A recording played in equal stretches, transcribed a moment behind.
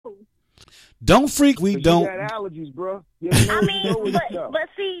Don't freak. We don't. You got allergies, bro. I mean, but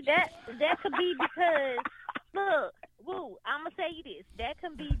see that could be because look, woo. I'm gonna tell you this. That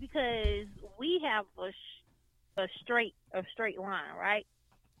can be because we have a straight line, right?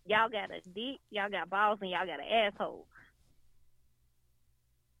 Y'all got a dick, y'all got balls, and y'all got an asshole.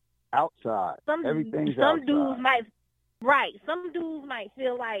 Outside. Everything's outside. Some dudes might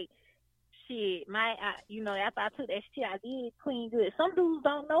feel like, shit, after I took that shit, I did clean good. Some dudes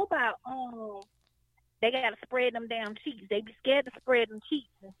don't know about, they gotta spread them damn cheeks. They be scared to spread them cheeks.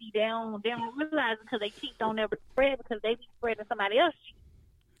 And see, they don't realize it because they cheeks don't ever spread because they be spreading somebody else's cheeks.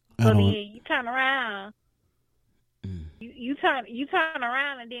 So then you turn around, you turn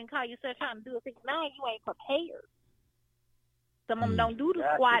around and then call yourself trying to do a thing. Now you ain't prepared. Some of them don't do the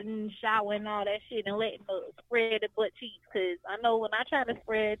squatting, shower, and all that shit and letting spread the butt cheeks. Because I know when I tried to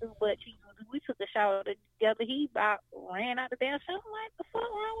spread the butt cheeks, we took a shower together. He about ran out the damn shower. I'm like, the fuck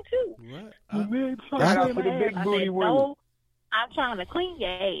wrong with you? What? Shout out for the big booty women. No, I'm trying to clean your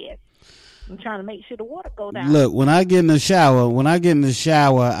ass. I'm trying to make sure the water go down. Look, when I get in the shower,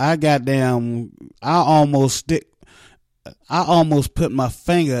 I almost put my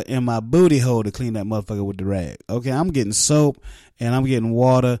finger in my booty hole to clean that motherfucker with the rag. Okay, I'm getting soap and I'm getting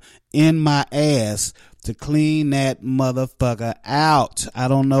water in my ass to clean that motherfucker out. I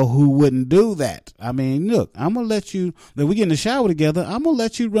don't know who wouldn't do that. I mean, look, I'm going to let you, if we get in the shower together, I'm going to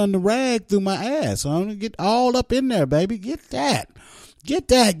let you run the rag through my ass. So I'm going to get all up in there, baby. Get that,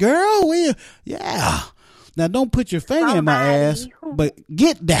 girl. Yeah. Now, don't put your finger in my ass, but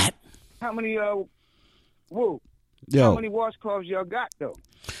get that. How many, Yo. How many washcloths y'all got, though?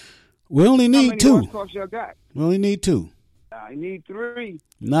 We only need 2. How many washcloths y'all got? We only need 2. I need 3.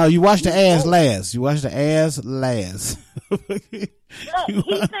 No, you wash the ass last. Look, he's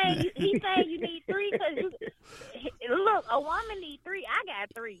saying you need 3 because look, a woman need 3. I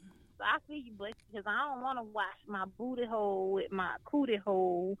got 3. So I feel you, but because I don't want to wash my booty hole with my cootie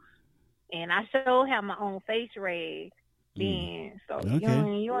hole, and I sure have my own face rag. Then so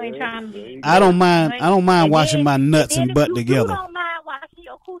okay. you ain't trying to be. I don't mind washing my nuts and butt together. If you don't mind washing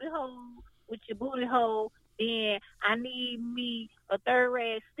your cootie hole with your booty hole, then I need me a third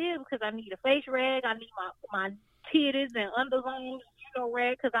rag still because I need a face rag. I need my titties and underarms,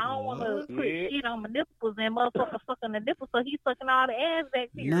 rag because I don't want to put shit on my nipples and motherfucker sucking the nipples, so he's sucking all the ass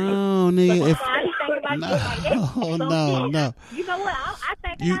bacteria. No, nigga. No. You know what? I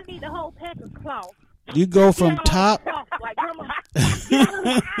think I need the whole pack of cloth. You go from top.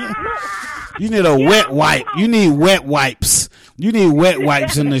 You need a wet wipe. You need wet wipes. You need wet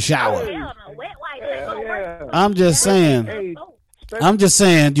wipes in the shower. I'm just saying.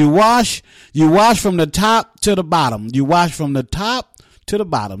 You wash from the top to the bottom. You wash from the top to the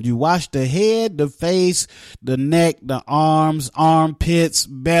bottom. You wash the head, the face, the neck, the arms, armpits,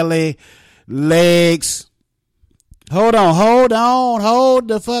 belly, legs. Hold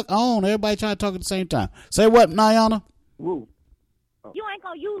the fuck on. Everybody trying to talk at the same time. Say what, Nayana? Woo. You ain't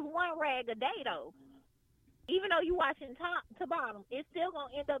gonna use one rag a day though. Even though you washing top to bottom, it's still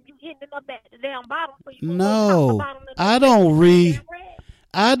gonna end up you hitting up at the damn bottom. So you no, top to bottom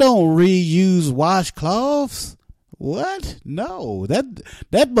I don't reuse washcloths. What? No,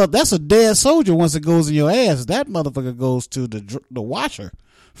 that's a dead soldier. Once it goes in your ass, that motherfucker goes to the washer.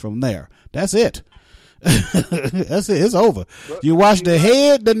 From there, that's it. That's it. It's over. You wash the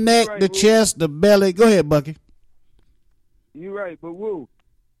head, the neck, the chest, the belly. Go ahead, Bucky. You're right, but woo,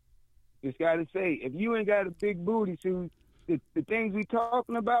 just gotta say, if you ain't got a big booty, so the things we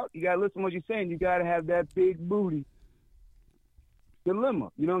talking about, you gotta listen to what you're saying. You gotta have that big booty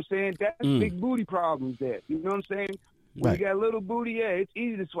dilemma. You know what I'm saying? That's big booty problems there. You know what I'm saying? When you got a little booty, yeah, it's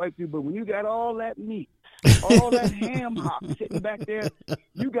easy to swipe through, but when you got all that meat, all that ham hock sitting back there,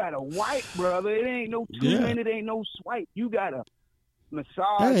 you got to wipe, brother. It ain't no 2 minute, ain't no swipe. You got to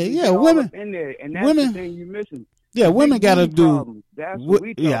massage women in there, and that's the thing you're missing. Yeah, women got to do. That's what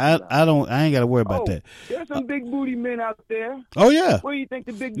we about. I ain't got to worry about that. There's some big booty men out there. Oh yeah. Where do you think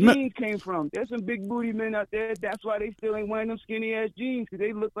the big jeans came from? There's some big booty men out there. That's why they still ain't wearing them skinny ass jeans because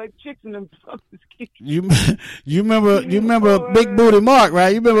they look like chicks in them fucking skinny. You remember Big Booty Mark,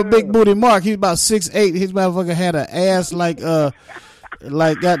 right? You remember Big Booty Mark? He's about 6'8". His motherfucker had an ass like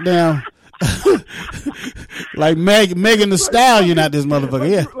goddamn. Like Megan Thee Stallion out this motherfucker,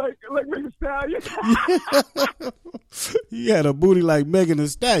 yeah. Like Megan Thee Stallion. He had a booty like Megan Thee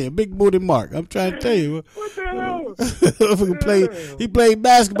Stallion, Big Booty Mark. I'm trying to tell you. What the hell? He played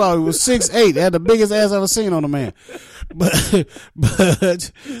basketball. He was 6'8". Had the biggest ass I've ever seen on a man. but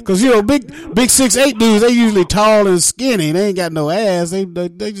because big 6'8" dudes, they usually tall and skinny. They ain't got no ass. They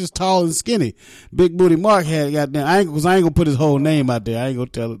just tall and skinny. Big Booty Mark had goddamn. I ain't gonna put his whole name out there. I ain't gonna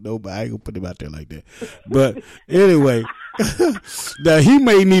tell it nobody. I ain't gonna put him out there like that. But anyway, now he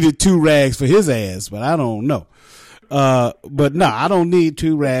may needed 2 rags for his ass, but I don't know. But no, I don't need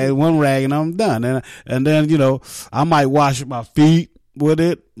 2 rags, 1 rag, and I'm done. And then I might wash my feet with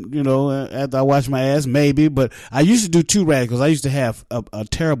it, after I wash my ass, maybe. But I used to do 2 rags because I used to have a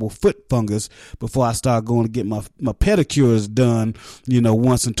terrible foot fungus before I started going to get my pedicures done,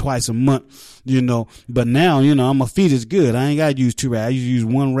 once and twice a month, But now, my feet is good. I ain't got to use 2 rags. I used to use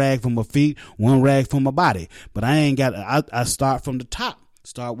 1 rag for my feet, 1 rag for my body. But I ain't got. I start from the top.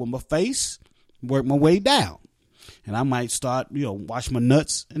 Start with my face, work my way down. And I might start, wash my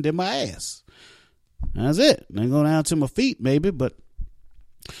nuts and then my ass. That's it. Then go down to my feet, maybe, but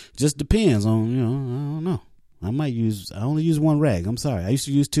just depends on, I don't know. I only use 1 rag. I'm sorry. I used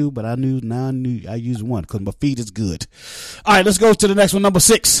to use 2, but now I use 1 because my feet is good. All right, let's go to the next one, number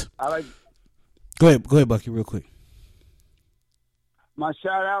 6. Go ahead, Bucky, real quick. My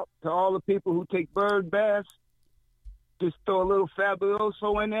shout out to all the people who take bird baths. Just throw a little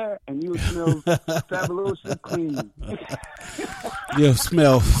Fabuloso in there, and you smell fabuloso clean. You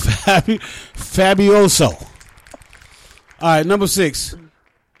smell Fabuloso. All right, number 6.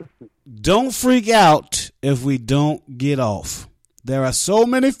 Don't freak out if we don't get off. There are so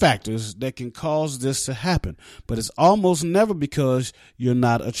many factors that can cause this to happen, but it's almost never because you're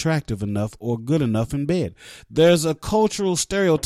not attractive enough or good enough in bed. There's a cultural stereotype